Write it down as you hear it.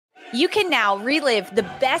You can now relive the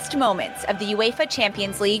best moments of the UEFA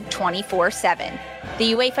Champions League 24/7.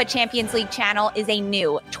 The UEFA Champions League channel is a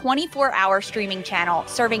new 24-hour streaming channel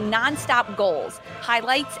serving nonstop goals,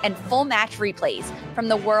 highlights, and full match replays from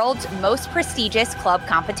the world's most prestigious club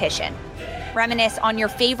competition. Reminisce on your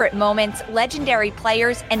favorite moments, legendary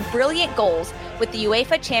players, and brilliant goals with the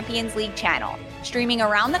UEFA Champions League channel, streaming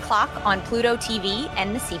around the clock on Pluto TV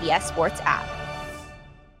and the CBS Sports app.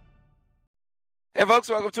 Hey, folks,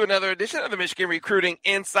 welcome to another edition of the Michigan Recruiting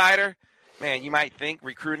Insider. Man, you might think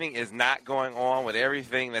recruiting is not going on with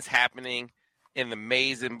everything that's happening in the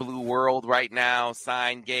maize and blue world right now.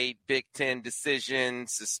 Sign gate, Big Ten decision,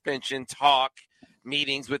 suspension talk,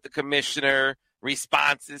 meetings with the commissioner,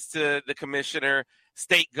 responses to the commissioner,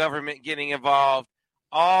 state government getting involved.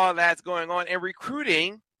 All that's going on, and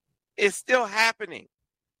recruiting is still happening.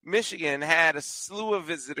 Michigan had a slew of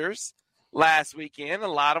visitors last weekend, a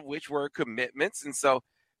lot of which were commitments. And so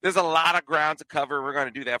there's a lot of ground to cover. We're going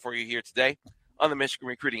to do that for you here today on the Michigan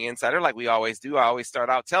Recruiting Insider, like we always do. I always start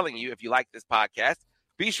out telling you, if you like this podcast,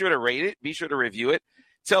 be sure to rate it, be sure to review it,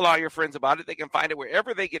 tell all your friends about it. They can find it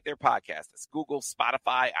wherever they get their podcasts. It's Google,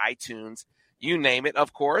 Spotify, iTunes, you name it.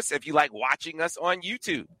 Of course, if you like watching us on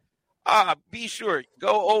YouTube, be sure,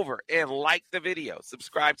 go over and like the video,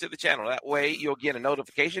 subscribe to the channel. That way you'll get a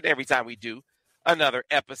notification every time we do another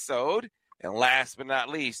episode. And last but not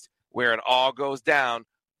least, where it all goes down,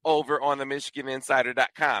 over on the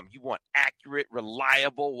MichiganInsider.com. You want accurate,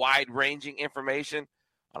 reliable, wide-ranging information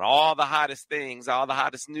on all the hottest things, all the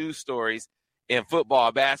hottest news stories in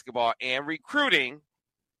football, basketball, and recruiting,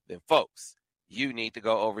 then, folks, you need to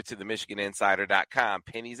go over to the MichiganInsider.com.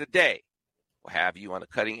 Pennies a day will have you on the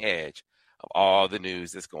cutting edge of all the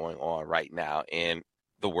news that's going on right now in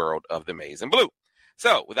the world of the maize and blue.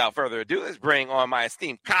 So, without further ado, let's bring on my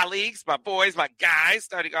esteemed colleagues, my boys, my guys,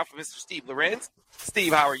 starting off with Mr. Steve Lorenz.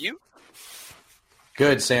 Steve, how are you?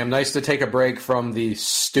 Good, Sam. Nice to take a break from the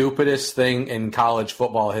stupidest thing in college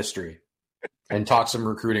football history and talk some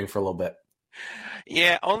recruiting for a little bit.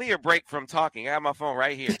 Yeah, only a break from talking. I have my phone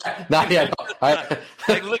right here. Not yet. Like,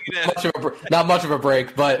 look at that. Not much of a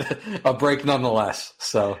break, but a break nonetheless.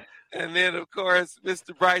 So, and then, of course,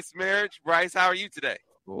 Mr. Bryce Marriage. Bryce, how are you today?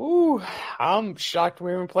 Ooh, I'm shocked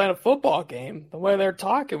we were playing a football game. The way they're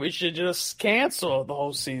talking, we should just cancel the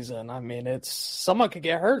whole season. I mean, someone could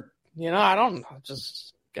get hurt.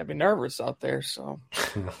 Just got to be nervous out there. So,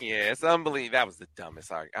 yeah, it's unbelievable. That was the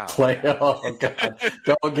dumbest argument. Oh, God.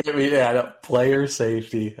 Don't get me that. Player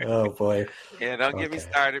safety. Oh, boy. Yeah, don't get me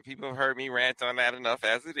started. People have heard me rant on that enough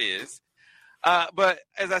as it is. But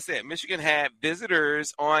as I said, Michigan had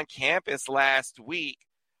visitors on campus last week,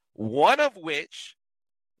 one of which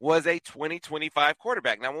was a 2025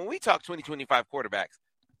 quarterback. Now, when we talk 2025 quarterbacks,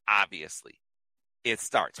 obviously it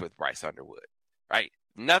starts with Bryce Underwood, right?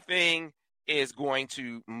 Nothing is going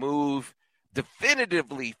to move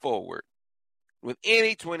definitively forward with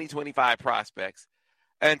any 2025 prospects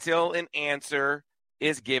until an answer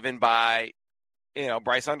is given by,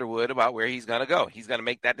 Bryce Underwood about where he's going to go. He's going to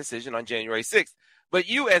make that decision on January 6th. But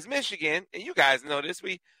you as Michigan, and you guys know this,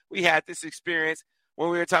 we had this experience when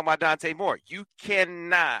we were talking about Dante Moore. You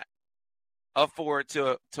cannot afford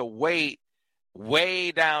to wait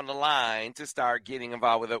way down the line to start getting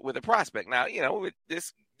involved with a prospect. Now, with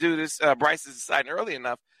this dude, Bryce is deciding early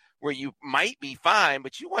enough where you might be fine,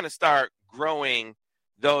 but you want to start growing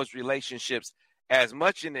those relationships as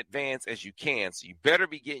much in advance as you can. So you better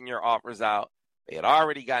be getting your offers out. They had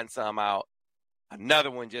already gotten some out. Another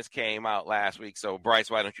one just came out last week. So, Bryce,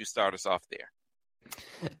 why don't you start us off there?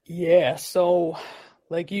 Yeah, so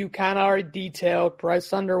like you kind of already detailed,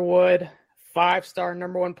 Bryce Underwood, 5-star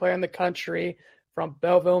number one player in the country from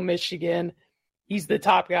Belleville, Michigan. He's the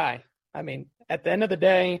top guy. I mean, at the end of the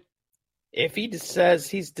day, if he just says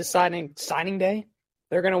he's deciding signing day,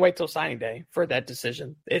 they're going to wait till signing day for that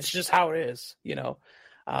decision. It's just how it is,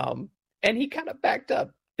 and he kind of backed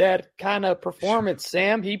up that kind of performance,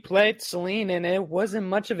 Sam. He played Saline, and it wasn't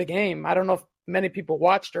much of a game. I don't know if many people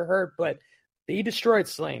watched or heard, but he destroyed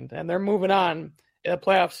Saline, and they're moving on in the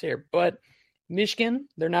playoffs here. But Michigan,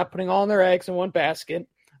 they're not putting all their eggs in one basket.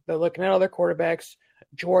 They're looking at other quarterbacks.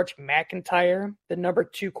 George McIntyre, the number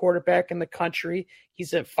 2 quarterback in the country.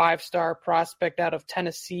 He's a 5-star prospect out of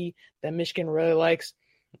Tennessee that Michigan really likes.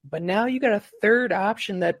 But now you got a third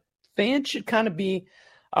option that fans should kind of be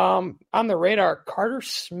on the radar. Carter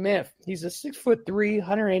Smith. He's a 6'3",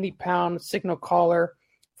 180-pound signal caller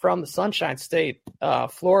from the Sunshine State,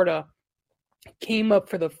 Florida. Came up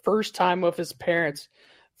for the first time with his parents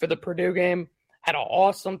for the Purdue game. Had an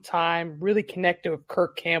awesome time. Really connected with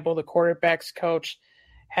Kirk Campbell, the quarterback's coach.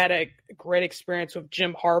 Had a great experience with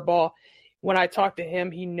Jim Harbaugh. when I talked to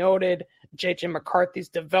him, he noted J.J. McCarthy's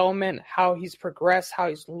development, how he's progressed, how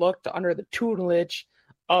he's looked under the tutelage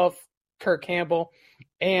of Kirk Campbell.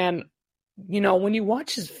 And, when you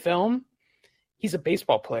watch his film, he's a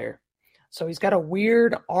baseball player. So he's got a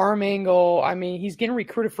weird arm angle. I mean, he's getting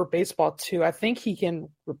recruited for baseball too. I think he can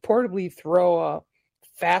reportedly throw a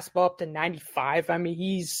fastball up to 95. I mean,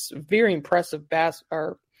 he's a very impressive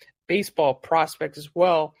baseball prospect as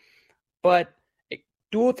well. But a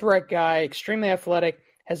dual threat guy, extremely athletic,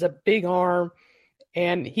 has a big arm,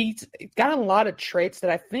 and he's got a lot of traits that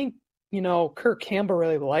I think, Kirk Campbell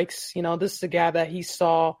really likes. This is a guy that he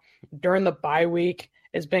saw during the bye week,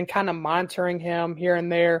 has been kind of monitoring him here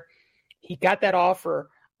and there. He got that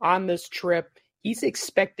offer on this trip. He's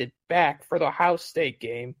expected back for the Ohio State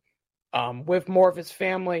game with more of his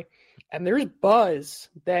family. And there's buzz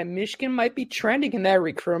that Michigan might be trending in that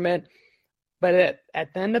recruitment. But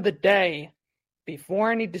at the end of the day,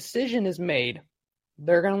 before any decision is made,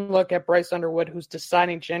 they're going to look at Bryce Underwood, who's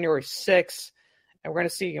deciding January 6th, and we're going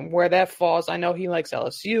to see where that falls. I know he likes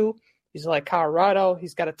LSU. He's like Colorado.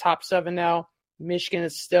 He's got a top 7 now. Michigan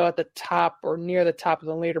is still at the top or near the top of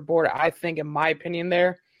the leaderboard, I think, in my opinion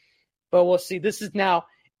there. But we'll see. This is now,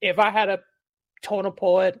 if I had a total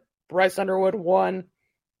pull it, Bryce Underwood 1,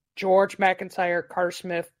 George McIntyre, Carter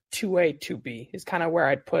Smith 2A, 2B is kind of where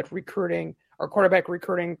I'd put recruiting or quarterback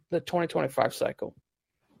recruiting the 2025 cycle.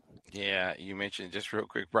 Yeah, you mentioned just real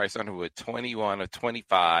quick, Bryce Underwood, 21 of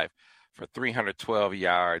 25 for 312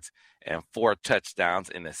 yards and 4 touchdowns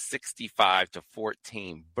in a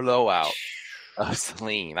 65-14 blowout of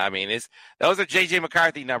Saline. I mean, those are J.J.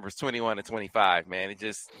 McCarthy numbers, 21 and 25, man. It's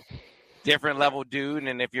just different level dude.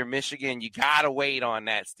 And if you're Michigan, you got to wait on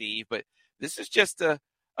that, Steve. But this is just a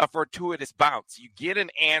fortuitous bounce. You get an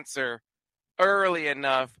answer early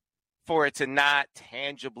enough for it to not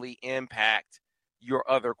tangibly impact your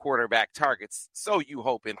other quarterback targets. So you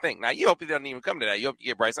hope and think. Now, you hope it doesn't even come to that. You hope you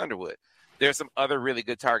get Bryce Underwood. There's some other really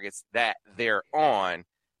good targets that they're on,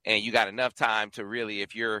 and you got enough time to really,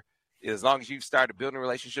 as long as you've started building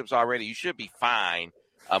relationships already, you should be fine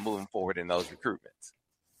moving forward in those recruitments.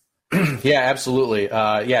 Yeah, absolutely.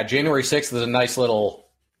 January 6th is a nice little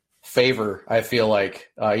favor, I feel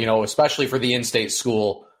like, especially for the in-state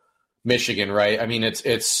school, Michigan, right? I mean,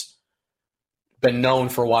 it's been known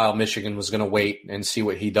for a while Michigan was going to wait and see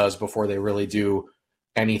what he does before they really do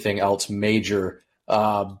anything else major.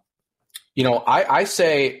 I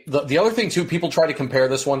say the other thing, too, people try to compare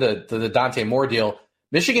this one to the Dante Moore deal.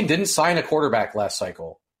 Michigan didn't sign a quarterback last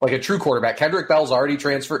cycle, like a true quarterback. Kendrick Bell's already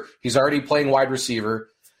transferred. He's already playing wide receiver.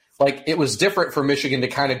 Like, it was different for Michigan to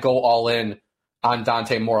kind of go all in on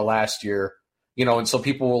Dante Moore last year, and so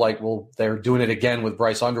people were like, well, they're doing it again with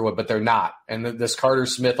Bryce Underwood, but they're not. And this Carter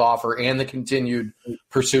Smith offer and the continued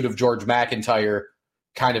pursuit of George McIntyre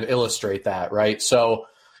kind of illustrate that, right? So,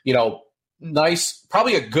 nice,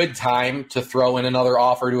 probably a good time to throw in another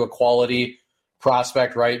offer to a quality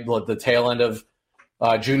prospect, right? The tail end of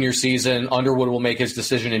junior season. Underwood will make his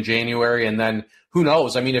decision in January, and then who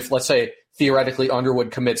knows? I mean, if, let's say, theoretically Underwood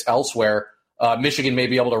commits elsewhere, Michigan may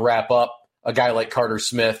be able to wrap up a guy like Carter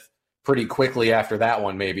Smith pretty quickly after that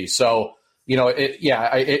one, maybe. So,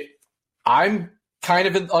 I'm kind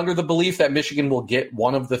of under the belief that Michigan will get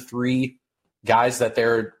one of the 3 guys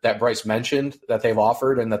that Bryce mentioned that they've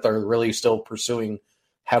offered and that they're really still pursuing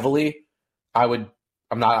heavily. I'm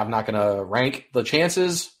not going to rank the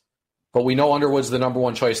chances, but we know Underwood's the number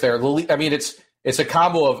 1 choice there. I mean, it's a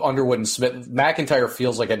combo of Underwood and Smith. McIntyre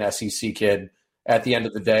feels like an SEC kid at the end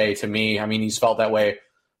of the day to me. I mean, he's felt that way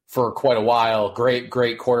for quite a while. Great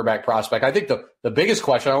quarterback prospect. I think the biggest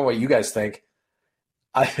question, I don't know what you guys think,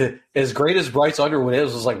 as great as Bryce Underwood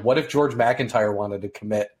is like, what if George McIntyre wanted to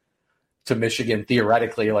commit to Michigan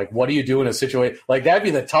theoretically? Like, what do you do in a situation like that'd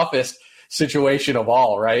be the toughest situation of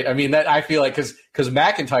all, right? I mean, that I feel like because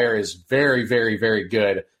McIntyre is very, very, very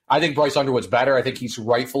good. I think Bryce Underwood's better. I think he's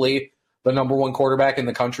rightfully the number 1 quarterback in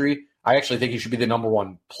the country. I actually think he should be the number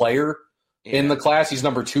 1 player in the class. He's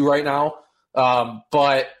number 2 right now.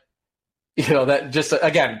 But that just,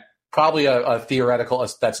 again, probably a theoretical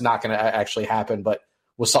that's not going to actually happen, but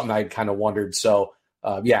was something I kind of wondered. So,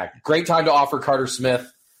 great time to offer Carter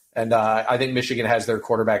Smith. And I think Michigan has their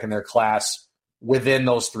quarterback in their class within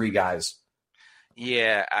those 3 guys.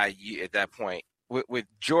 Yeah, at that point, with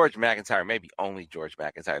George McIntyre, maybe only George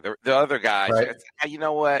McIntyre. The other guys, right. You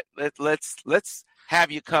know what? Let's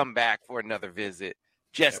have you come back for another visit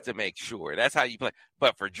just to make sure. That's how you play.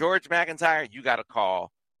 But for George McIntyre, you got to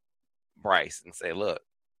call Bryce and say, look,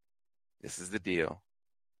 this is the deal.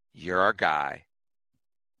 You're our guy.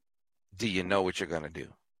 Do you know what you're going to do?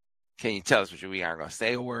 Can you tell us what we aren't going to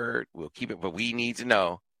say a word? We'll keep it, but we need to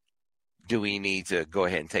know do we need to go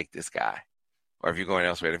ahead and take this guy? Or if you're going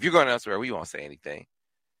elsewhere. If you're going elsewhere, we won't say anything.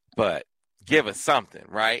 But give us something,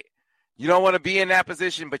 right? You don't want to be in that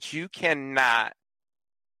position, but you cannot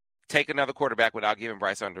take another quarterback without giving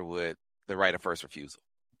Bryce Underwood the right of first refusal.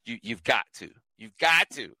 You've got to. You've got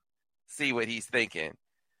to see what he's thinking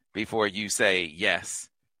before you say yes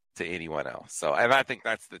to anyone else. So, and I think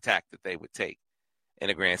that's the tack that they would take in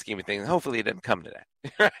the grand scheme of things. Hopefully it doesn't come to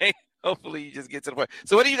that, right? Hopefully you just get to the point.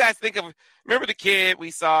 So what do you guys think of, remember the kid we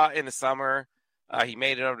saw in the summer? He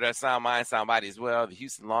made it over to Sound Mind, Sound Body as well, the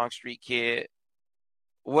Houston Longstreet kid.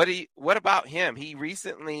 What about him? He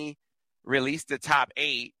recently released the top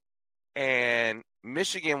 8, and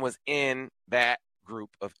Michigan was in that group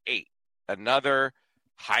of 8. Another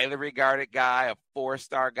highly regarded guy, a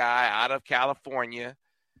 4-star guy out of California.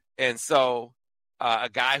 And so a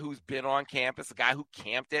guy who's been on campus, a guy who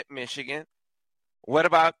camped at Michigan. What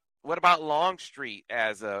about Longstreet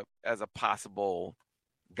as a possible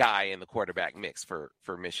guy in the quarterback mix for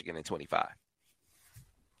Michigan in 25?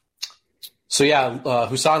 So yeah,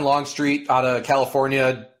 Hussein Longstreet out of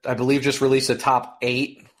California, I believe just released a top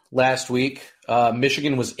 8 last week.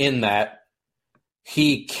 Michigan was in that.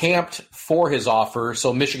 He camped for his offer,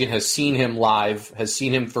 so Michigan has seen him live, has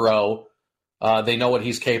seen him throw. They know what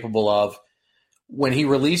he's capable of. When he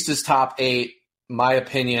released his top 8, my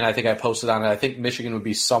opinion, I think I posted on it, I think Michigan would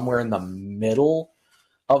be somewhere in the middle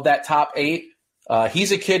of that top 8.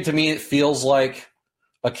 He's a kid, to me, it feels like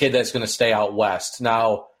a kid that's going to stay out west.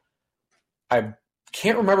 Now, I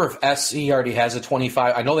can't remember if SC already has a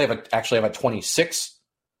 25. I know they actually have a 26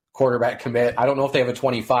 quarterback commit. I don't know if they have a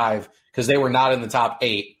 25 because they were not in the top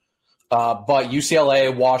 8. But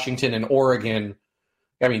UCLA, Washington, and Oregon,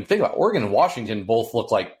 I mean, think about it. Oregon and Washington both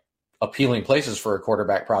look like appealing places for a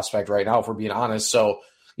quarterback prospect right now, if we're being honest. So,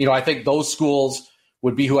 I think those schools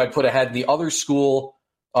would be who I'd put ahead. The other school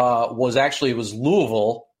was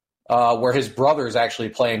Louisville, where his brother is actually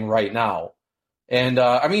playing right now.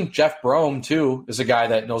 And, Jeff Brom, too, is a guy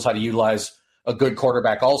that knows how to utilize a good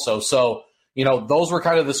quarterback also. So, those were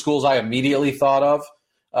kind of the schools I immediately thought of.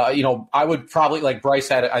 I would probably, like Bryce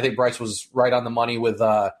had it, I think Bryce was right on the money with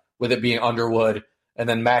it being Underwood, and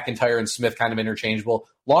then McIntyre and Smith kind of interchangeable.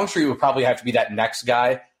 Longstreet would probably have to be that next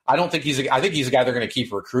guy. I think he's a guy they're going to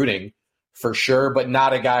keep recruiting for sure, but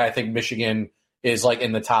not a guy I think Michigan is like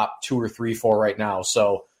in the top 2 or 3, 4 right now.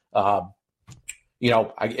 So,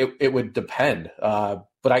 it would depend. But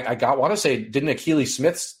I want to say, didn't Akili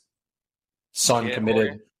Smith's son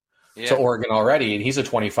committed to Oregon already, and he's a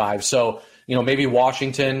 25. So, maybe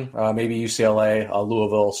Washington, maybe UCLA,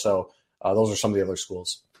 Louisville. So those are some of the other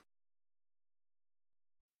schools.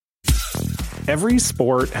 Every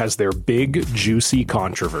sport has their big, juicy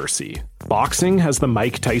controversy. Boxing has the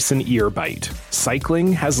Mike Tyson ear bite.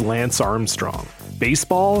 Cycling has Lance Armstrong.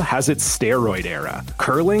 Baseball has its steroid era.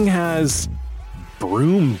 Curling has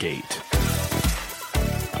Broomgate.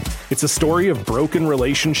 It's a story of broken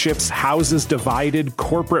relationships, houses divided,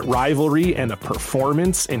 corporate rivalry, and a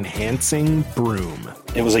performance-enhancing broom.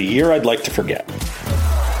 It was a year I'd like to forget.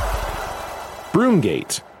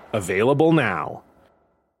 Broomgate. Available now.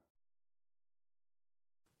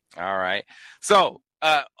 All right. So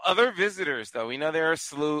other visitors, though, we know there are a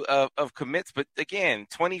slew of commits, but again,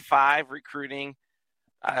 25 recruiting,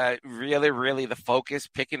 really the focus,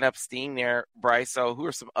 picking up steam there, Bryce. So who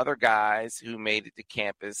are some other guys who made it to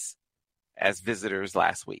campus as visitors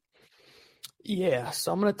last week? Yeah,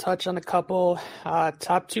 so I'm going to touch on a couple.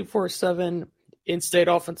 Top 247 in-state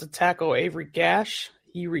offensive tackle Avery Gash.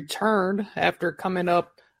 He returned after coming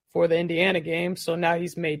up for the Indiana game, so now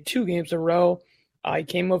he's made 2 games in a row. He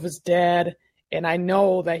came with his dad, and I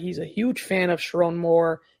know that he's a huge fan of Sharon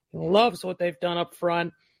Moore. He loves what they've done up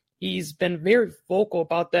front. He's been very vocal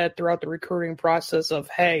about that throughout the recruiting process of,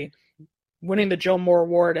 hey, winning the Joe Moore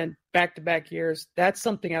Award and back-to-back years, that's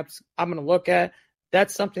something I'm going to look at.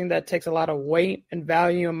 That's something that takes a lot of weight and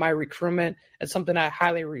value in my recruitment. It's something I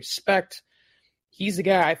highly respect. He's the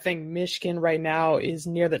guy I think Michigan right now is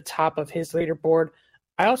near the top of his leaderboard.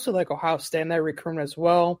 I also like Ohio State in that recruitment as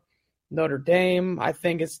well. Notre Dame, I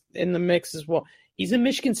think, is in the mix as well. He's a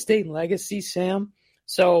Michigan State legacy, Sam.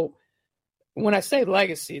 So when I say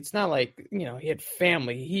legacy, it's not like, he had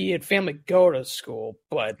family. He had family go to school,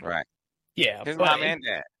 but right. Yeah. His mom and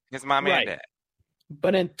dad.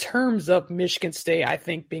 But in terms of Michigan State, I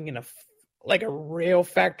think being a real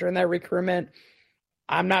factor in that recruitment,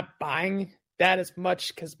 I'm not buying that as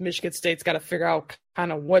much because Michigan State's got to figure out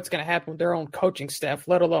kind of what's going to happen with their own coaching staff,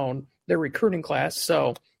 let alone their recruiting class.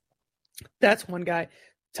 So that's one guy.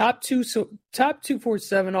 Top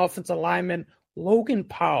 247 offensive lineman Logan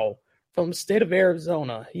Powell from the state of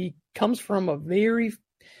Arizona. He comes from a very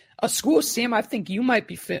A school, Sam, I think you might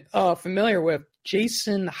be familiar with.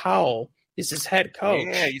 Jason Howell is his head coach.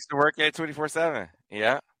 Yeah, he used to work at 24/7.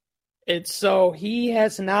 Yeah. It's so he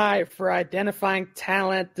has an eye for identifying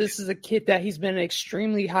talent. This is a kid that he's been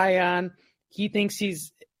extremely high on. He thinks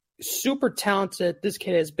he's super talented. This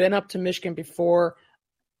kid has been up to Michigan before.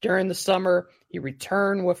 During the summer, he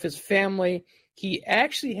returned with his family. He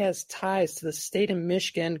actually has ties to the state of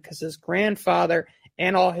Michigan because his grandfather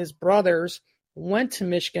and all his brothers went to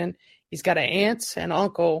Michigan. He's got an aunt and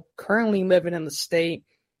uncle currently living in the state.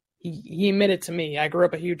 He admitted to me, I grew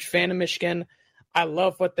up a huge fan of Michigan. I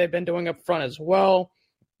love what they've been doing up front as well.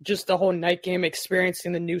 Just the whole night game,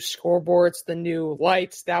 experiencing the new scoreboards, the new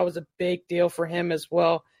lights, that was a big deal for him as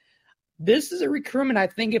well. This is a recruitment, I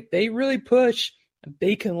think, if they really push,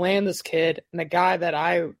 they can land this kid. And a guy that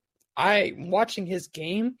I watching his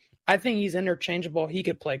game, I think he's interchangeable. He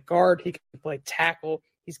could play guard. He could play tackle.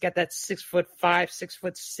 He's got that 6'5",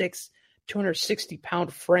 6'6",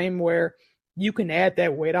 260-pound frame where you can add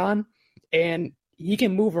that weight on, and he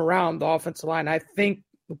can move around the offensive line. I think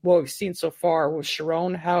what we've seen so far with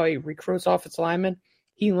Sharon, how he recruits offensive linemen,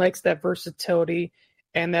 he likes that versatility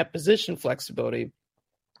and that position flexibility.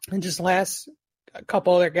 And just last, a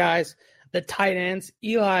couple other guys, the tight ends,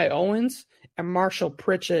 Eli Owens and Marshall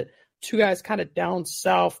Pritchett, two guys kind of down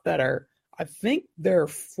south that are, I think they're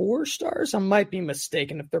 4 stars. I might be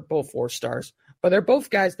mistaken if they're both 4 stars, but they're both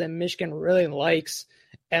guys that Michigan really likes.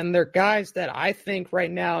 And they're guys that I think right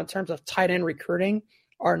now, in terms of tight end recruiting,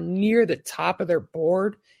 are near the top of their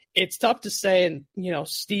board. It's tough to say, and,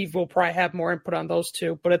 Steve will probably have more input on those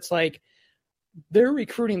two, but it's like they're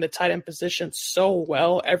recruiting the tight end position so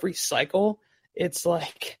well every cycle. It's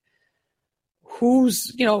like,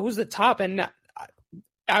 who's the top? And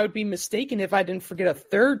I would be mistaken if I didn't forget a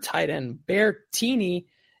third tight end, Bear Tini.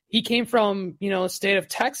 He came from, the state of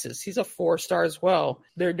Texas. He's a 4-star as well.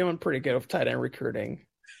 They're doing pretty good with tight end recruiting.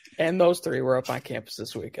 And those 3 were up on campus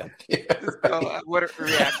this weekend. What a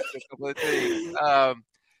reaction to a couple of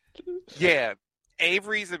things.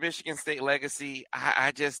 Avery's a Michigan State legacy.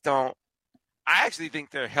 I just don't – I actually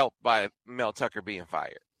think they're helped by Mel Tucker being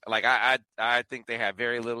fired. Like, I think they have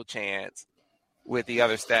very little chance with the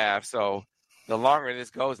other staff. So the longer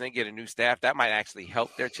this goes and they get a new staff, that might actually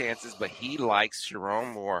help their chances. But he likes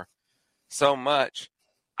Sharon Moore so much.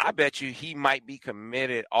 I bet you he might be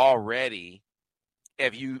committed already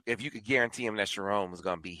if you could guarantee him that Sharon was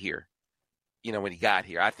going to be here, when he got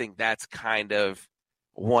here. I think that's kind of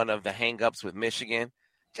one of the hangups with Michigan.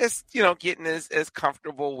 Just, getting as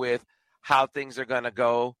comfortable with how things are going to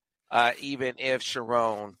go, even if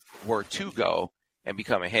Sharon were to go and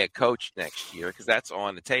become a head coach next year, because that's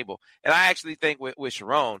on the table. And I actually think with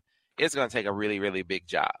Sharon, it's going to take a really, really big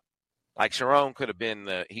job. Like Sharon could have been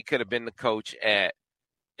the coach at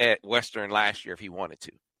Western last year if he wanted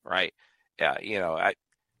to, right?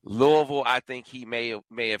 Louisville, I think he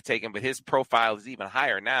may have taken, but his profile is even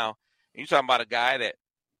higher now. You're talking about a guy that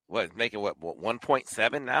making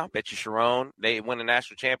 1.7 now. Bet you Sharon, they win a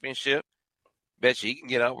national championship. Bet you he can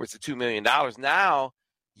get upwards of $2 million. Now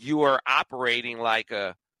you are operating like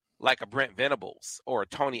a Brent Venables or a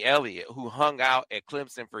Tony Elliott who hung out at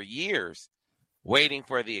Clemson for years, waiting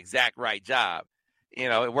for the exact right job.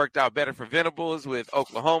 It worked out better for Venables with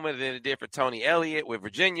Oklahoma than it did for Tony Elliott with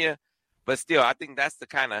Virginia. But still, I think that's the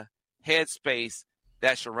kind of headspace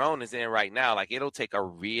that Sharon is in right now. Like, it'll take a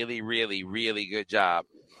really, really, really good job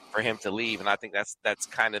for him to leave. And I think that's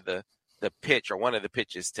kind of the pitch, or one of the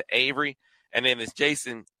pitches, to Avery. And then it's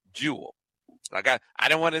Jason Jewell. Like, I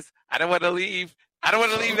don't want to leave. I don't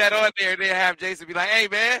want to leave that on there and then have Jason be like, "Hey,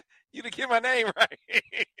 man, you didn't get my name right."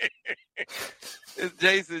 It's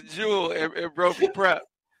Jason Jewell in Brophy Prep,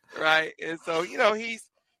 right? And so,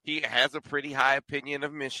 he has a pretty high opinion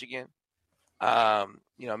of Michigan.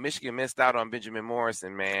 Michigan missed out on Benjamin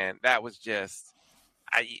Morrison, man. That was just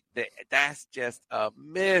that's just a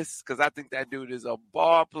miss, because I think that dude is a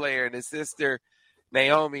ball player, and his sister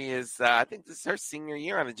Naomi is I think this is her senior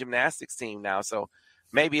year on the gymnastics team now. So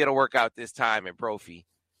maybe it'll work out this time in Brophy,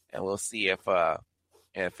 and we'll see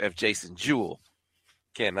if Jason Jewell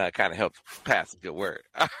can kind of help pass a good word.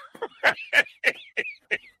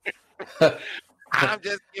 I'm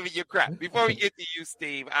just giving you crap. Before we get to you,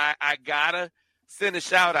 Steve, I gotta send a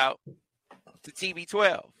shout out to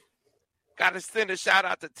TB12. Gotta send a shout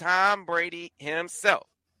out to Tom Brady himself,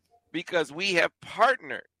 because we have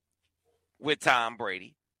partnered with Tom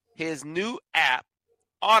Brady. His new app,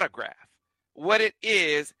 Autograph. What it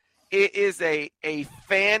is a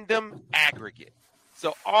fandom aggregate.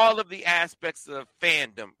 So all of the aspects of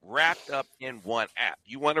fandom wrapped up in one app.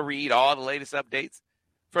 You want to read all the latest updates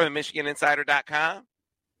from the MichiganInsider.com?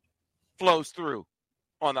 Flows through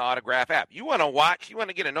on the Autograph app. You want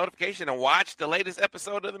to get a notification and watch the latest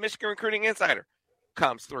episode of the Michigan Recruiting Insider,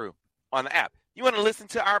 comes through on the app. You want to listen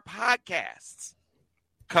to our podcasts,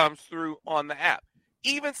 comes through on the app.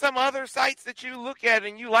 Even some other sites that you look at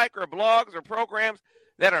and you like, or blogs or programs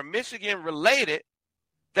that are Michigan related,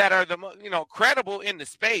 that are credible in the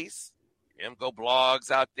space. Go blogs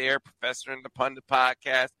out there, Professor and the Pundit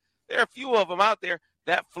podcast. There are a few of them out there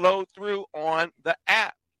that flow through on the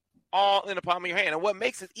app, all in the palm of your hand. And what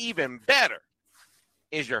makes it even better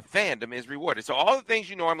is your fandom is rewarded. So all the things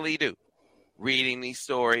you normally do, reading these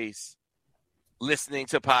stories, listening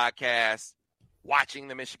to podcasts, watching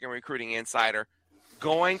the Michigan Recruiting Insider,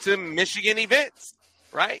 going to Michigan events,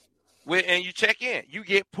 right? And you check in. You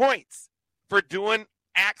get points for doing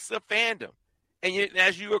acts of fandom. And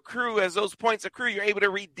as those points accrue, you're able to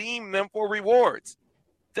redeem them for rewards.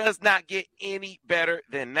 Does not get any better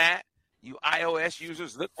than that. You iOS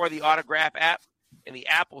users, look for the Autograph app in the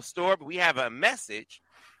Apple Store. But we have a message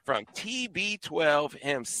from TB12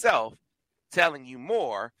 himself telling you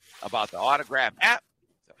more about the Autograph app.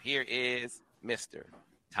 So here is Mr.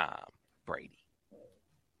 Tom Brady.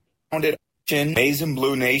 Founded Maize and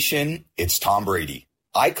Blue Nation, it's Tom Brady.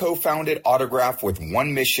 I co-founded Autograph with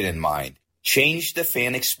one mission in mind: change the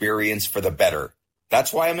fan experience for the better.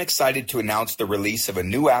 That's why I'm excited to announce the release of a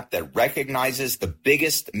new app that recognizes the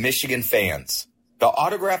biggest Michigan fans. The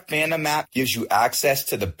Autograph Fandom app gives you access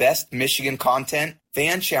to the best Michigan content,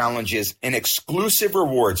 fan challenges, and exclusive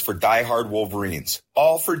rewards for diehard Wolverines,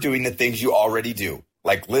 all for doing the things you already do,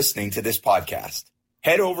 like listening to this podcast.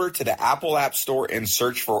 Head over to the Apple App Store and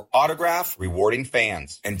search for Autograph Rewarding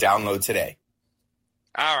Fans and download today.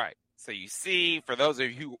 All right. So you see, for those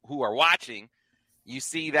of you who are watching, you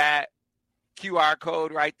see that QR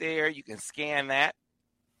code right there. You can scan that.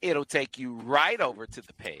 It'll take you right over to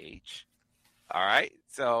the page. All right.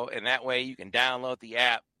 So, and that way you can download the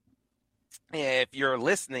app. If you're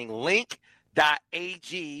listening,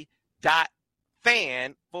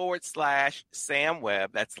 link.ag.fan/Sam Webb.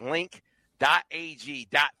 That's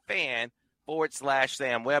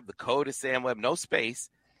link.ag.fan/Sam Webb. The code is Sam Webb, no space.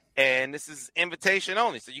 And this is invitation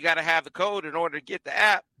only. So you got to have the code in order to get the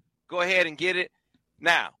app. Go ahead and get it.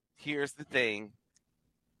 Now, here's the thing.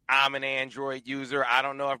 I'm an Android user. I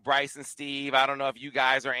don't know if Bryce and Steve, I don't know if you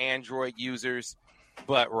guys are Android users.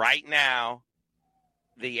 But right now,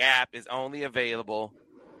 the app is only available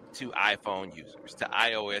to iPhone users, to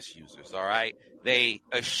iOS users, all right? They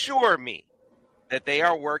assure me that they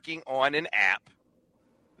are working on an app.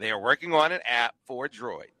 They are working on an app for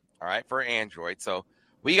Droid, all right, for Android. So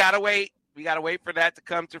we got to wait. We got to wait for that to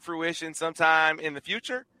come to fruition sometime in the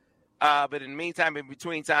future. But in the meantime, in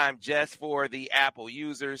between time, just for the Apple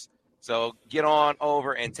users. So get on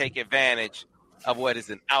over and take advantage of what is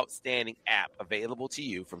an outstanding app available to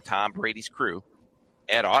you from Tom Brady's crew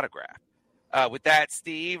at Autograph. With that,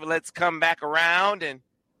 Steve, let's come back around. And,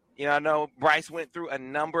 I know Bryce went through a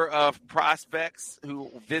number of prospects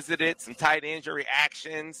who visited, some tight end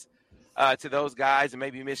reactions to those guys and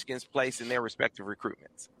maybe Michigan's place in their respective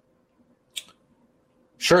recruitments.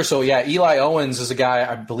 Sure. So, yeah, Eli Owens is a guy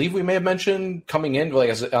I believe we may have mentioned coming in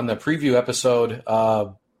on the preview episode.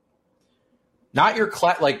 Not your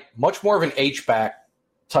much more of an H-back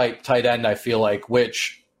type tight end, I feel like,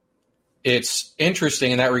 which it's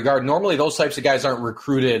interesting in that regard. Normally, those types of guys aren't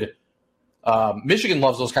recruited. Michigan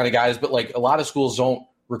loves those kind of guys, but a lot of schools don't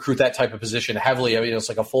recruit that type of position heavily. I mean, it's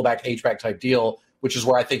like a fullback H-back type deal, which is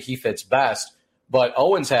where I think he fits best. But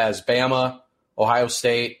Owens has Bama, Ohio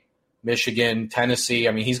State, Michigan, Tennessee.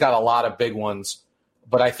 I mean, he's got a lot of big ones.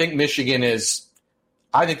 But I think Michigan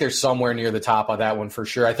I think they're somewhere near the top of that one for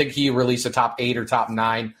sure. I think he released a top 8 or top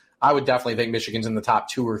 9. I would definitely think Michigan's in the top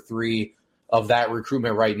 2 or 3 of that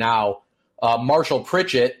recruitment right now. Marshall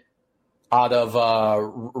Pritchett out of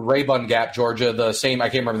Rayburn Gap, Georgia, the same, I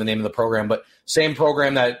can't remember the name of the program, but same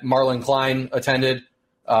program that Marlon Klein attended.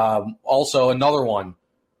 Also another one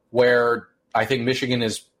where I think Michigan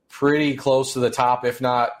is pretty close to the top, if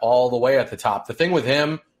not all the way at the top. The thing with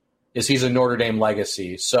him is he's a Notre Dame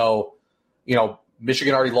legacy. So,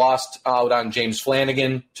 Michigan already lost out on James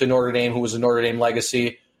Flanagan to Notre Dame, who was a Notre Dame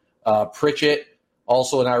legacy. Pritchett,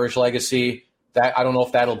 also an Irish legacy. That I don't know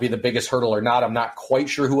if that'll be the biggest hurdle or not. I'm not quite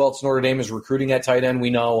sure who else Notre Dame is recruiting at tight end. We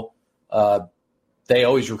know they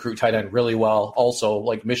always recruit tight end really well, also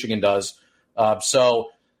like Michigan does. So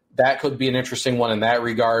that could be an interesting one in that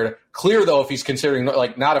regard. Clear, though, if he's considering,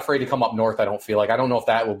 not afraid to come up north, I don't feel like. I don't know if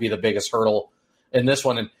that will be the biggest hurdle in this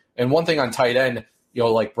one. And one thing on tight end,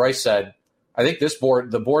 like Bryce said, I think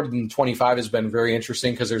the board in 25 has been very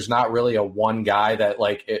interesting because there's not really a one guy that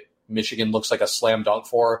Michigan looks like a slam dunk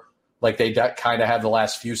for. like they kind of have the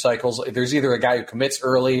last few cycles. There's either a guy who commits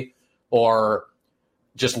early or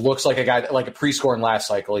just looks like a guy like a pre-score in last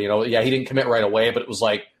cycle. He didn't commit right away, but it was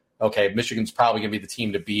like, okay, Michigan's probably going to be the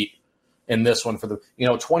team to beat in this one for the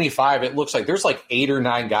 25. It looks like there's like 8 or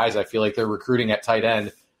 9 guys I feel like they're recruiting at tight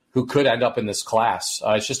end who could end up in this class.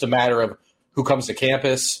 It's just a matter of who comes to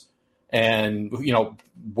campus and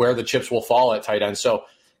where the chips will fall at tight end. So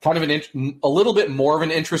kind of a little bit more of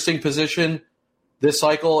an interesting position this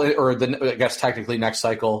cycle, or I guess technically next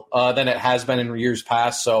cycle, than it has been in years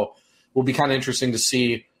past. So will be kind of interesting to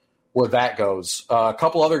see where that goes. A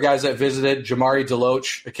couple other guys that visited, Jamari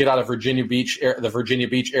Deloach, a kid out of Virginia Beach, the Virginia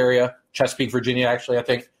Beach area, Chesapeake, Virginia, actually, I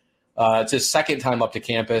think. It's his second time up to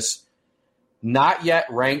campus. Not yet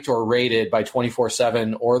ranked or rated by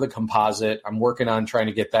 24/7 or the composite. I'm working on trying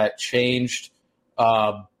to get that changed.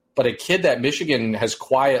 But a kid that Michigan has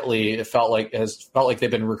quietly felt like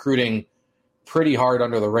they've been recruiting pretty hard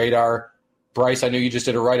under the radar. Bryce, I know you just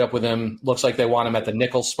did a write-up with him. Looks like they want him at the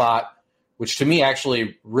nickel spot, which to me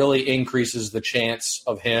actually really increases the chance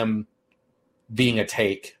of him being a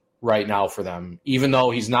take right now for them, even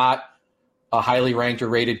though he's not a highly ranked or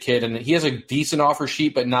rated kid. And he has a decent offer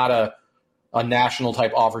sheet, but not a national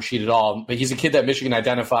type offer sheet at all. But he's a kid that Michigan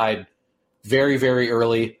identified very, very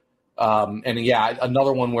early.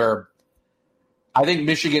 Another one where I think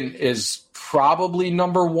Michigan is probably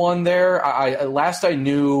number one there. Last I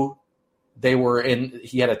knew,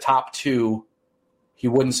 he had a top 2. He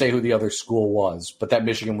wouldn't say who the other school was, but that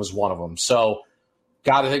Michigan was one of them. So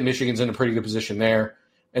got to think Michigan's in a pretty good position there.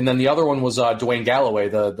 And then the other one was Dwayne Galloway,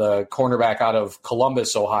 the cornerback out of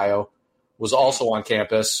Columbus, Ohio, was also on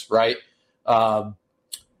campus, right? Ohio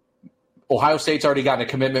State's already gotten a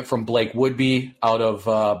commitment from Blake Woodby out of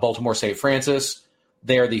Baltimore St. Francis.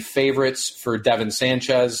 They are the favorites for Devin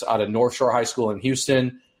Sanchez out of North Shore High School in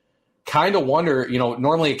Houston. Kind of wonder,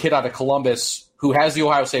 normally a kid out of Columbus who has the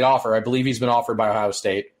Ohio State offer, I believe he's been offered by Ohio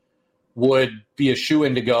State, would be a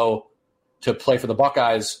shoo-in to go to play for the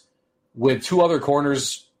Buckeyes with 2 other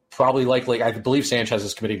corners, probably likely. I believe Sanchez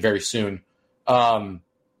is committing very soon. Wonder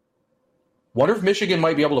if Michigan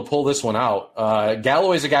might be able to pull this one out.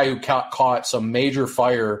 Galloway's a guy who caught some major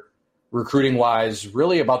fire recruiting-wise,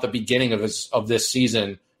 really about the beginning of this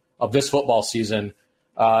season, of this football season,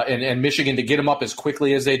 and Michigan to get him up as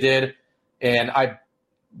quickly as they did. And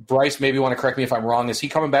Bryce, maybe want to correct me if I'm wrong. Is he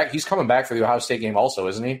coming back? He's coming back for the Ohio State game also,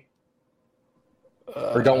 isn't he?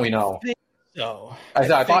 Or don't we know? So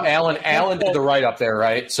I thought Alan did the write-up there,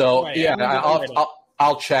 right? So right, yeah,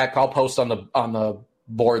 I'll check. I'll post on the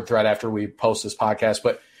board thread after we post this podcast.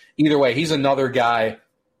 But either way, he's another guy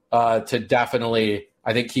to definitely,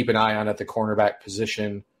 I think, keep an eye on at the cornerback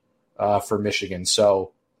position for Michigan.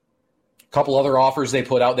 So a couple other offers they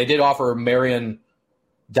put out. They did offer Marion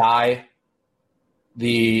Dye,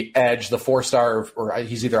 the edge, the 4-star, or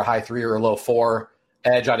he's either a high 3 or a low 4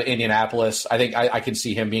 edge out of Indianapolis. I think I can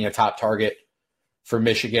see him being a top target for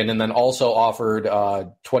Michigan. And then also offered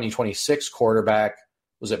 2026 quarterback,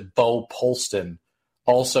 was it Bo Polston,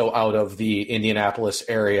 also out of the Indianapolis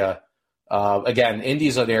area. Again,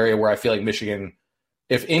 Indy's an area where I feel like Michigan,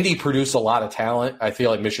 if Indy produced a lot of talent, I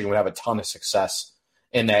feel like Michigan would have a ton of success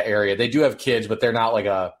in that area. They do have kids, but they're not like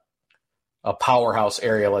a powerhouse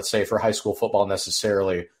area, let's say, for high school football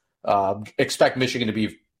necessarily. Expect Michigan to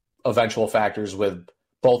be eventual factors with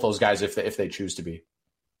both those guys if they choose to be.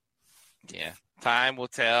 Yeah, time will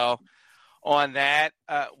tell on that.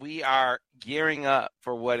 We are gearing up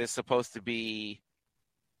for what is supposed to be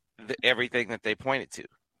everything that they pointed to,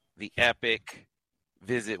 the epic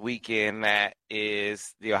visit weekend that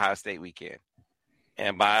is the Ohio State weekend.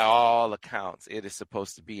 And by all accounts, it is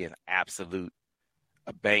supposed to be an absolute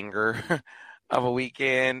banger of a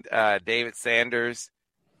weekend. David Sanders,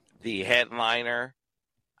 the headliner.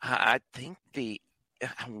 I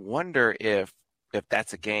wonder if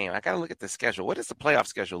that's a game. I got to look at the schedule. What does the playoff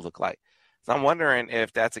schedule look like? So I'm wondering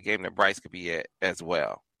if that's a game that Bryce could be at as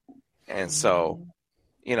well. And so,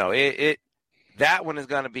 that one is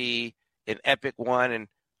going to be an epic one. And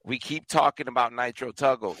we keep talking about Nitro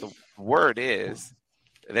Tuggle. The word is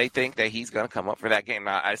they think that he's going to come up for that game.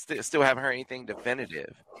 Now, I still haven't heard anything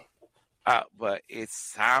definitive, but it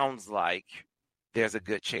sounds like there's a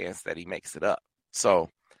good chance that he makes it up. So,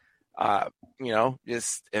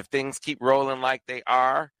 just if things keep rolling like they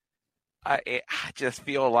are, I just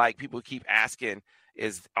feel like people keep asking,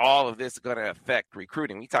 is all of this going to affect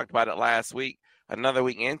recruiting? We talked about it last week, another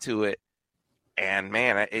week into it, and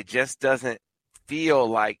man, it just doesn't feel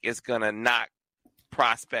like it's going to knock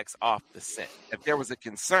prospects off the scent. If there was a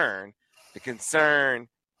concern, the concern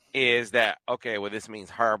is that, okay, well, this means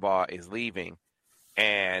Harbaugh is leaving,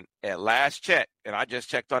 And at last check, and I just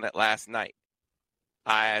checked on it last night,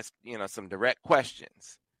 I asked, some direct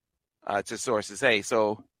questions to sources. Hey,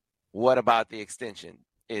 so what about the extension?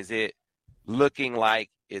 Is it looking like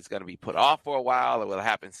it's going to be put off for a while, or will it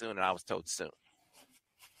happen soon? And I was told soon.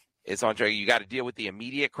 It's on track. You got to deal with the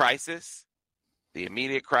immediate crisis,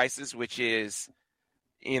 which is,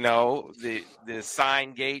 the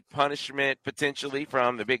sign gate punishment potentially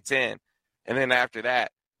from the Big Ten. And then after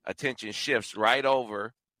that, attention shifts right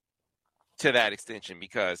over to that extension,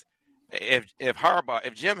 because if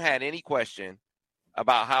Jim had any question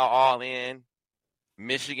about how all in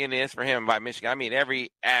Michigan is for him, by Michigan, I mean every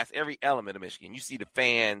element of Michigan. You see the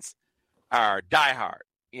fans are diehard,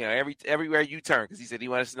 everywhere you turn, because he said he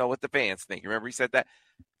wants to know what the fans think. Remember he said that?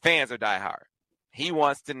 Fans are diehard. He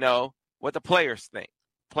wants to know what the players think.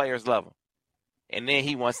 Players love him. And then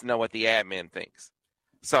he wants to know what the admin thinks.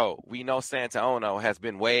 So we know Santaono has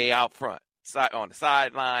been way out front, on the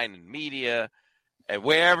sideline and media, and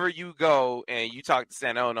wherever you go and you talk to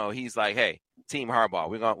Santaono, he's like, "Hey, Team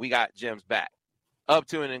Harbaugh, we got Jim's back," up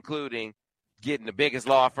to and including getting the biggest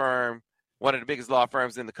law firm, one of the biggest law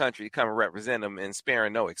firms in the country, to come and represent him and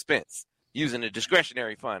sparing no expense, using the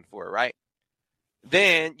discretionary fund for it, right?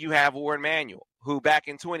 Then you have Warren Manuel, who back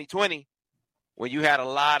in 2020. When you had a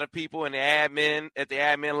lot of people in the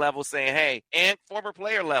admin level saying, hey, and former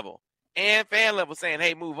player level and fan level saying,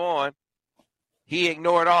 hey, move on. He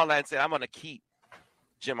ignored all that and said, I'm going to keep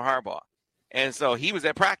Jim Harbaugh. And so he was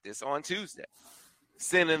at practice on Tuesday,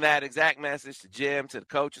 sending that exact message to Jim, to the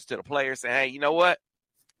coaches, to the players, saying, hey, you know what?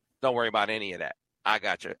 Don't worry about any of that. I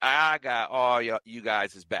got you. I got all you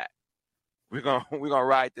guys' back. We're gonna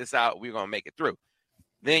ride this out. We're going to make it through.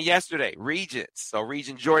 Then yesterday, Regents. So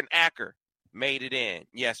Regent Jordan Acker made it in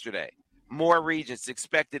yesterday. More Regents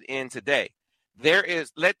expected in today.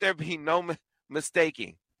 Let there be no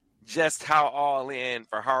mistaking just how all in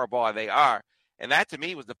for Harbaugh they are. And that to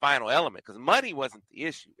me was the final element, because money wasn't the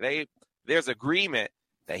issue. There's agreement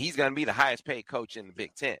that he's going to be the highest paid coach in the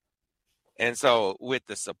Big Ten. And so with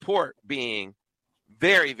the support being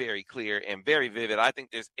very, very clear and very vivid, I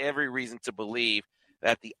think there's every reason to believe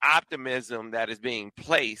that the optimism that is being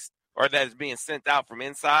placed or that is being sent out from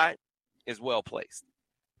inside is well placed.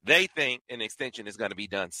 They think an extension is going to be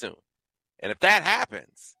done soon. And if that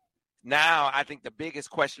happens, now I think the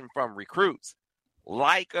biggest question from recruits,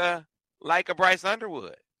 like a Bryce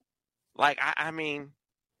Underwood, I mean,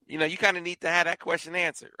 you kind of need to have that question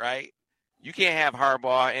answered, right? You can't have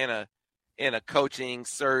Harbaugh in a coaching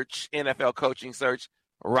search, NFL coaching search,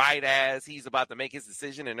 right as he's about to make his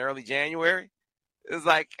decision in early January. It's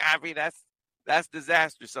that's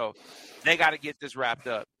disaster. So they got to get this wrapped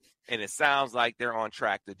up. And it sounds like they're on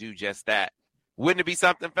track to do just that. Wouldn't it be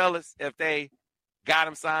something, fellas, if they got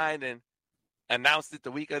him signed and announced it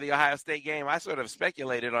the week of the Ohio State game? I sort of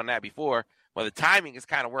speculated on that before. Well, the timing is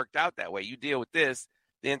kind of worked out that way. You deal with this,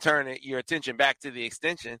 then turn your attention back to the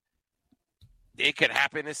extension. It could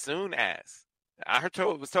happen as soon as.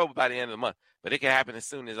 Was told by the end of the month, but it could happen as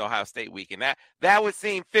soon as Ohio State week. And that would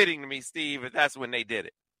seem fitting to me, Steve, if that's when they did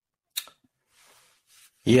it.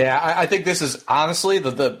 Yeah, I think this is honestly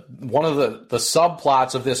the one of the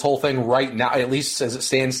subplots of this whole thing right now, at least as it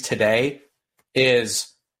stands today,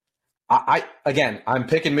 is I'm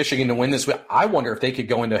picking Michigan to win this. I wonder if they could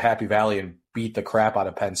go into Happy Valley and beat the crap out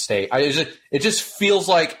of Penn State. It just feels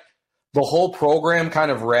like the whole program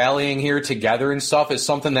kind of rallying here together and stuff is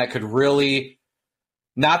something that could really,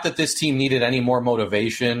 not that this team needed any more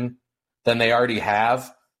motivation than they already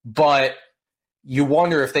have, but you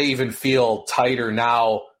wonder if they even feel tighter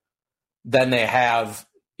now than they have,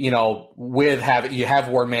 you have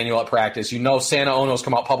Warren Manuel at practice. Santaono's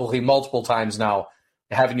come out publicly multiple times now,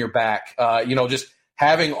 having your back. Just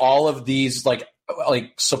having all of these like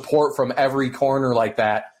support from every corner like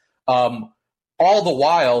that. All the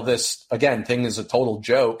while, this again thing is a total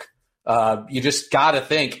joke. You just got to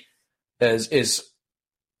think is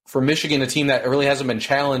for Michigan, a team that really hasn't been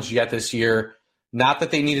challenged yet this year. Not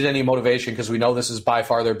that they needed any motivation, because we know this is by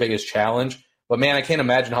far their biggest challenge. But, man, I can't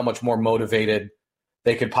imagine how much more motivated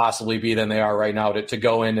they could possibly be than they are right now to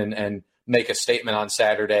go in and make a statement on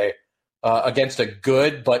Saturday against a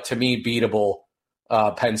good but, to me, beatable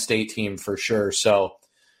Penn State team for sure. So,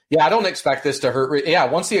 yeah, I don't expect this to hurt. Yeah,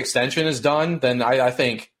 once the extension is done, then I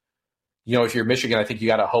think, if you're Michigan, I think you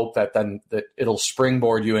got to hope that it'll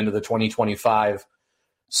springboard you into the 2025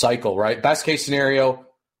 cycle, right? Best case scenario,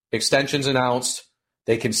 extensions announced,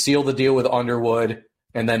 they can seal the deal with Underwood,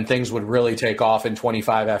 and then things would really take off in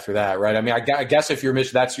 25 after that, right? I mean, I guess if you're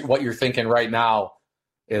Michigan, that's what you're thinking right now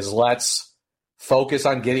is let's focus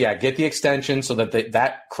on get the extension so that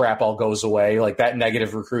that crap all goes away, like that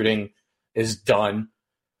negative recruiting is done.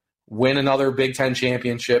 Win another Big Ten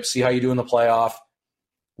championship, see how you do in the playoff,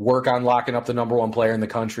 work on locking up the number one player in the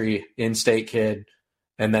country, in-state kid,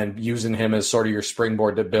 and then using him as sort of your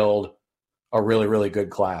springboard to build a really, really good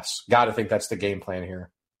class. Got to think that's the game plan here.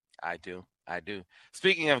 I do.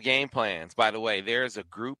 Speaking of game plans, by the way, there's a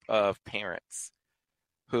group of parents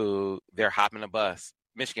who they're hopping a bus,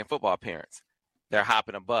 Michigan football parents. They're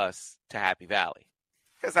hopping a bus to Happy Valley.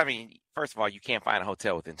 Because, I mean, first of all, you can't find a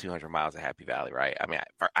hotel within 200 miles of Happy Valley, right? I mean,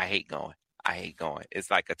 I hate going.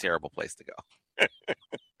 It's like a terrible place to go.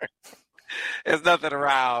 There's nothing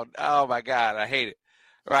around. Oh, my God, I hate it,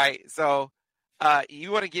 right? So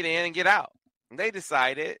you want to get in and get out. And they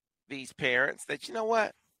decided, these parents, that, you know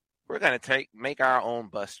what? We're going to make our own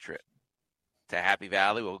bus trip to Happy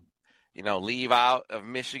Valley. We'll, leave out of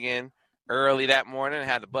Michigan early that morning and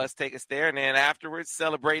have the bus take us there. And then afterwards,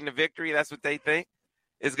 celebrating the victory. That's what they think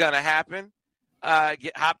is going to happen.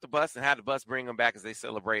 Hop the bus and have the bus bring them back as they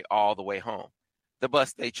celebrate all the way home. The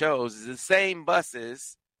bus they chose is the same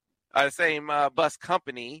bus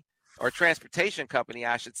company or transportation company,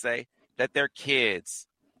 I should say, that their kids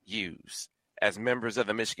use as members of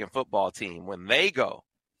the Michigan football team when they go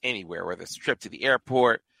anywhere, whether it's a trip to the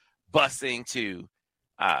airport, busing to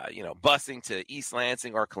East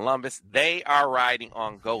Lansing or Columbus. They are riding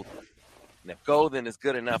on Golden. And if Golden is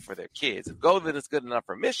good enough for their kids, if Golden is good enough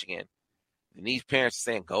for Michigan, then these parents are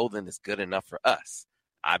saying Golden is good enough for us.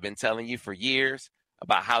 I've been telling you for years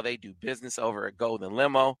about how they do business over at Golden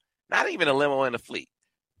Limo, not even a limo in a fleet.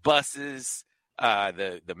 Buses,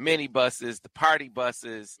 the mini buses, the party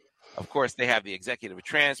buses. Of course, they have the executive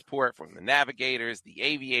transport from the Navigators, the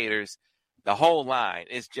Aviators. The whole line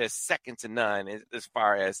is just second to none as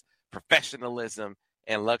far as professionalism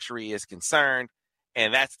and luxury is concerned.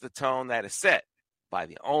 And that's the tone that is set by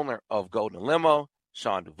the owner of Golden Limo,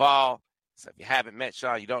 Sean Duvall. So if you haven't met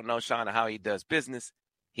Sean, you don't know Sean and how he does business,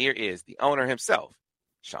 here is the owner himself,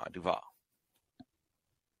 Sean Duvall.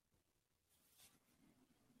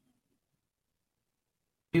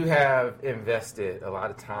 You have invested a lot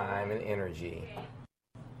of time and energy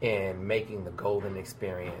in making the Golden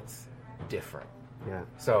experience different. Yeah.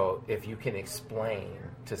 So if you can explain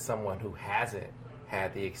to someone who hasn't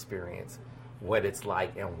had the experience what it's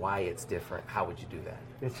like and why it's different, how would you do that?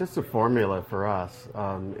 It's just a formula for us,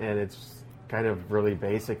 and it's kind of really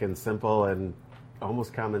basic and simple and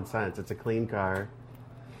almost common sense. It's a clean car,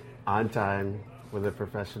 on time, with a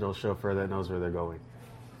professional chauffeur that knows where they're going.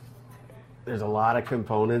 There's a lot of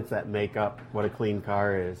components that make up what a clean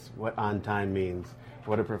car is, what on time means,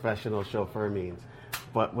 what a professional chauffeur means.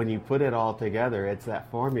 But when you put it all together, it's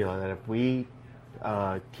that formula that if we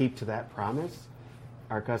keep to that promise,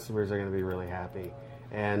 our customers are going to be really happy.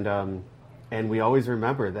 And we always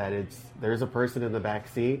remember that there's a person in the back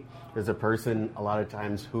seat. There's a person a lot of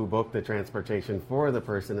times who booked the transportation for the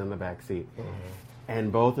person in the back seat. Mm-hmm.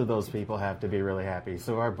 And both of those people have to be really happy.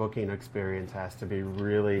 So our booking experience has to be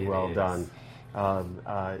really well done.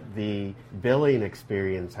 The billing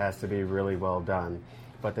experience has to be really well done.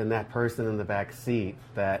 But then that person in the back seat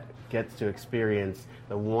that gets to experience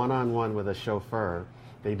the one-on-one with a chauffeur,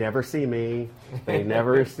 they never see me. They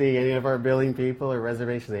never see any of our billing people or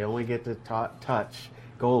reservations. They only get to touch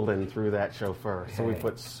Golden through that chauffeur. So we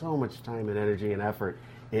put so much time and energy and effort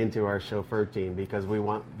into our chauffeur team because we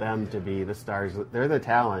want them to be the stars. They're the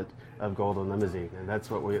talent of Golden Limousine, and that's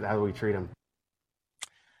how we treat them.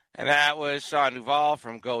 And that was Sean Duvall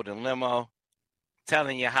from Golden Limo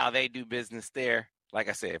telling you how they do business there. Like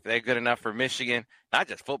I said, if they're good enough for Michigan, not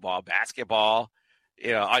just football, basketball,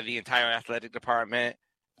 the entire athletic department,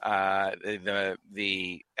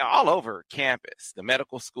 the all over campus, the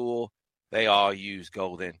medical school, they all use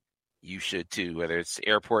Golden. You should too, whether it's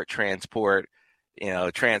airport transport,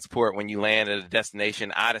 transport when you land at a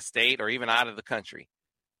destination out of state or even out of the country.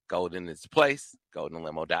 Golden is the place,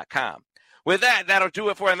 goldenlimo.com. With that, that'll do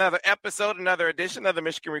it for another episode, another edition of the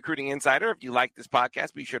Michigan Recruiting Insider. If you like this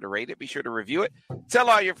podcast, be sure to rate it. Be sure to review it. Tell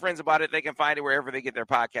all your friends about it. They can find it wherever they get their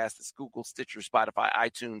podcasts. It's Google, Stitcher, Spotify,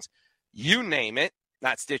 iTunes, you name it.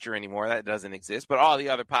 Not Stitcher anymore. That doesn't exist. But all the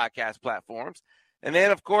other podcast platforms. And then,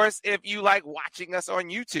 of course, if you like watching us on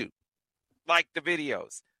YouTube, like the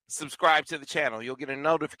videos, subscribe to the channel. You'll get a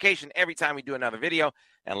notification every time we do another video.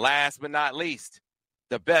 And last but not least,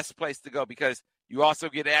 the best place to go, because you also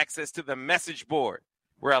get access to the message board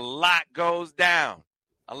where a lot goes down.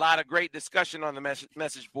 A lot of great discussion on the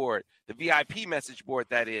message board, the VIP message board,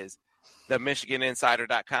 that is, the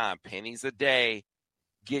MichiganInsider.com. Pennies a day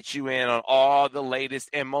get you in on all the latest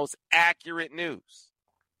and most accurate news.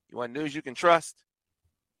 You want news you can trust?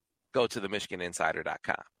 Go to the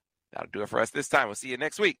MichiganInsider.com. That'll do it for us this time. We'll see you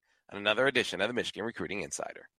next week on another edition of the Michigan Recruiting Insider.